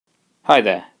Hi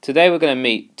there, today we're going to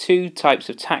meet two types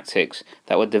of tactics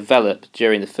that were developed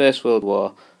during the First World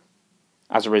War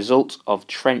as a result of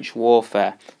trench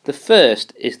warfare. The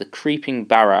first is the creeping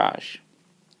barrage.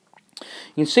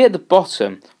 You can see at the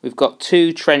bottom we've got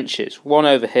two trenches, one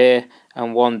over here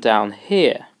and one down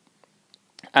here.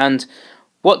 And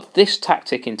what this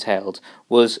tactic entailed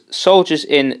was soldiers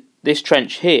in this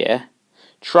trench here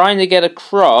trying to get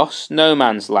across no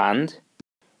man's land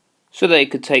so they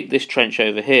could take this trench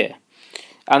over here.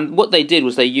 And what they did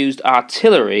was they used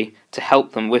artillery to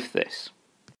help them with this.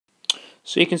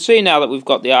 So you can see now that we've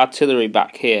got the artillery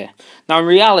back here. Now in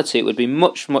reality it would be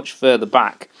much further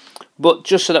back, but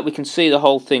just so that we can see the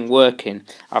whole thing working,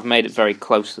 I've made it very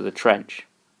close to the trench.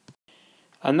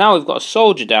 And now we've got a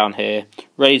soldier down here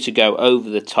ready to go over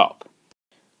the top.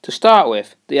 To start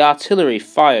with, the artillery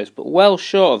fires but well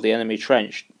short of the enemy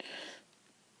trench.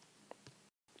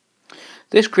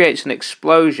 This creates an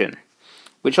explosion,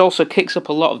 which also kicks up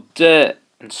a lot of dirt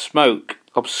and smoke,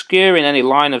 obscuring any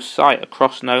line of sight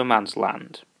across no man's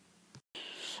land.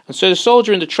 And so the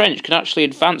soldier in the trench can actually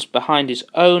advance behind his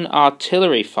own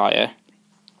artillery fire,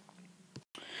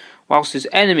 whilst his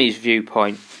enemy's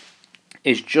viewpoint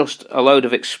is just a load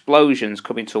of explosions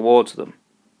coming towards them.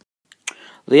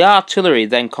 The artillery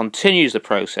then continues the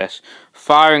process,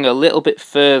 firing a little bit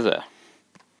further.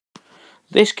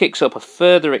 This kicks up a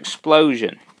further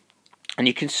explosion. And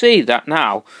you can see that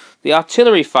now the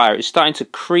artillery fire is starting to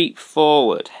creep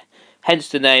forward, hence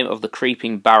the name of the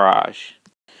creeping barrage.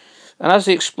 And as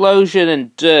the explosion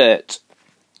and dirt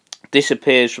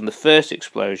disappears from the first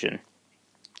explosion,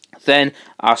 then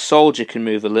our soldier can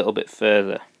move a little bit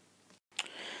further.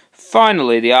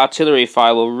 Finally, the artillery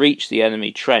fire will reach the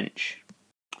enemy trench.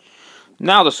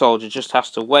 Now the soldier just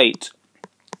has to wait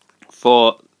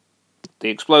for the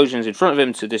explosions in front of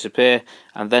him to disappear,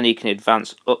 and then he can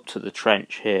advance up to the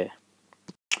trench here.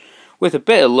 With a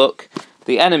bit of luck,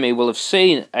 the enemy will have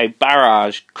seen a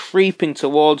barrage creeping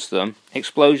towards them,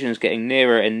 explosions getting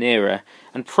nearer and nearer,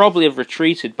 and probably have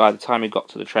retreated by the time he got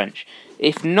to the trench.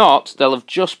 If not, they'll have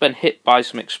just been hit by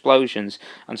some explosions,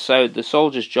 and so the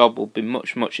soldier's job will be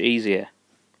much easier.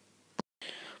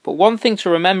 But one thing to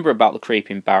remember about the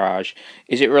creeping barrage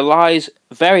is it relies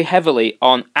very heavily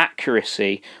on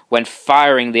accuracy when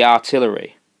firing the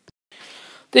artillery.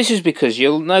 This is because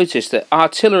you'll notice that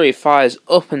artillery fires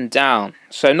up and down,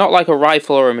 so not like a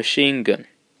rifle or a machine gun.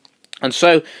 And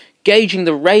so gauging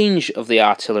the range of the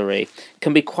artillery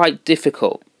can be quite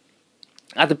difficult.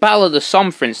 At the Battle of the Somme,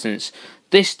 for instance,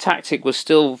 this tactic was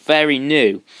still very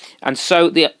new, and so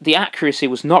the accuracy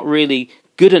was not really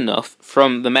good enough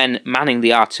from the men manning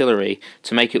the artillery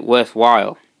to make it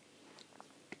worthwhile.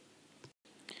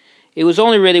 It was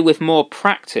only really with more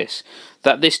practice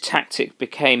that this tactic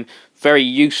became very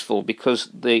useful, because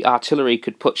the artillery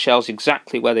could put shells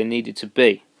exactly where they needed to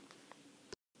be.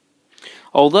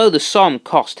 Although the Somme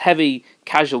cost heavy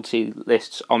casualty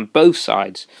lists on both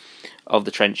sides of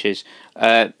the trenches,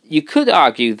 you could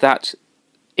argue that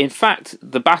in fact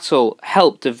the battle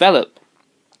helped develop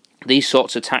these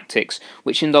sorts of tactics,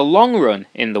 which in the long run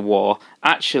in the war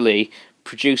actually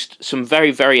produced some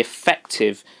very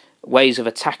effective ways of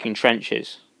attacking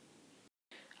trenches.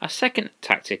 Our second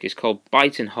tactic is called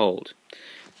bite and hold.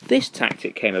 This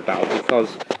tactic came about because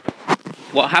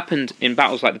what happened in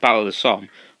battles like the Battle of the Somme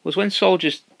was when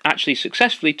soldiers actually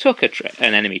successfully took an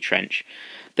enemy trench,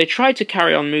 they tried to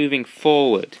carry on moving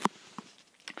forward.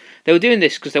 They were doing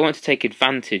this because they wanted to take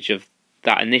advantage of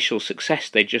that initial success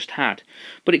they just had,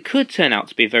 but it could turn out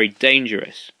to be very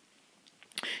dangerous.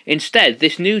 Instead,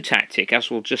 this new tactic,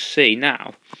 as we'll just see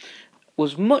now,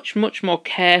 was much more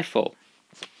careful.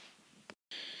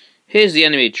 Here's the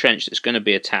enemy trench that's going to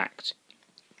be attacked.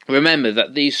 Remember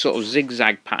that these sort of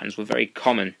zigzag patterns were very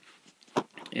common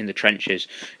in the trenches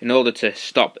in order to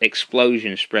stop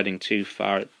explosions spreading too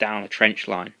far down a trench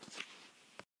line.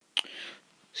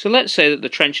 So let's say that the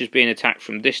trench is being attacked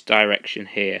from this direction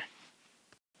here.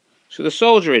 So the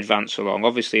soldier advances along,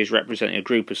 obviously he's representing a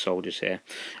group of soldiers here,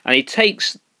 and he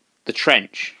takes the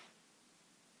trench.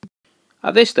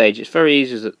 At this stage it's very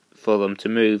easy for them to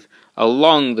move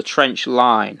along the trench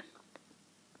line.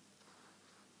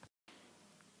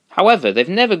 However, they've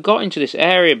never got into this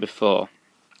area before,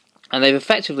 and they've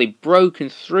effectively broken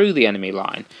through the enemy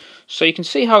line, so you can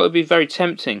see how it would be very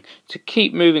tempting to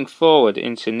keep moving forward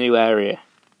into a new area.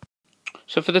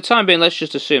 So for the time being, let's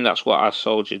just assume that's what our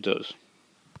soldier does.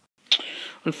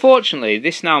 Unfortunately,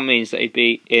 this now means that he'd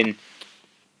be in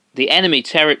the enemy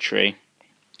territory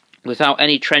without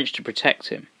any trench to protect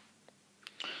him.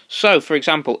 So, for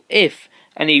example, if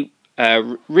any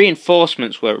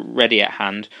reinforcements were ready at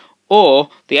hand, or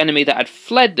the enemy that had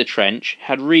fled the trench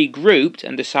had regrouped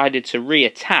and decided to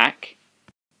re-attack,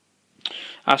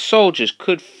 our soldiers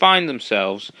could find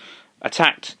themselves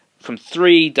attacked from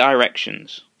 3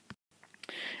 directions.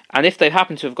 And if they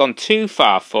happen to have gone too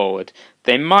far forward,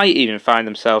 they might even find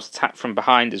themselves attacked from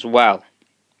behind as well.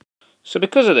 So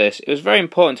because of this, it was very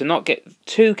important to not get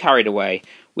too carried away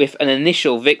with an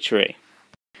initial victory.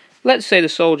 Let's say the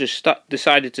soldiers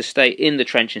decided to stay in the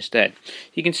trench instead.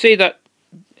 You can see that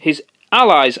his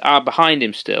allies are behind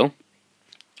him still,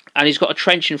 and he's got a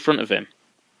trench in front of him.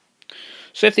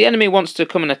 So if the enemy wants to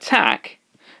come and attack,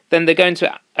 then they're going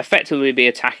to effectively be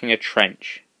attacking a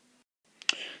trench.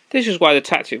 This is why the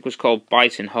tactic was called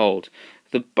bite and hold.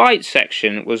 The bite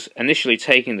section was initially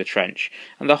taking the trench,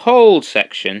 and the hold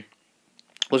section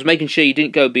was making sure you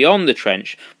didn't go beyond the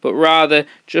trench, but rather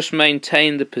just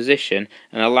maintain the position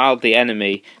and allowed the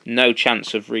enemy no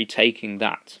chance of retaking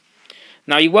that.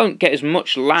 Now, you won't get as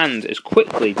much land as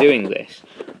quickly doing this,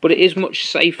 but it is much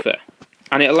safer,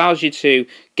 and it allows you to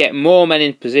get more men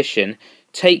in position,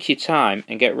 take your time,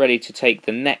 and get ready to take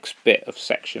the next bit of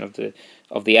section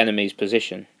of the enemy's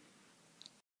position.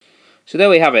 So there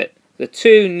we have it, the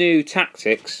 2 new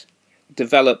tactics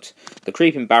developed, the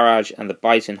creeping barrage and the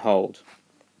bite and hold.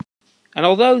 And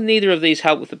although neither of these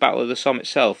helped with the Battle of the Somme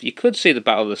itself, you could see the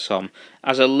Battle of the Somme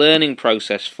as a learning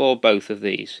process for both of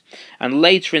these. And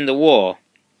later in the war,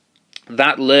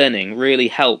 that learning really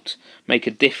helped make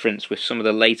a difference with some of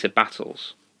the later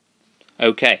battles.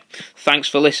 Okay, thanks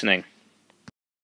for listening.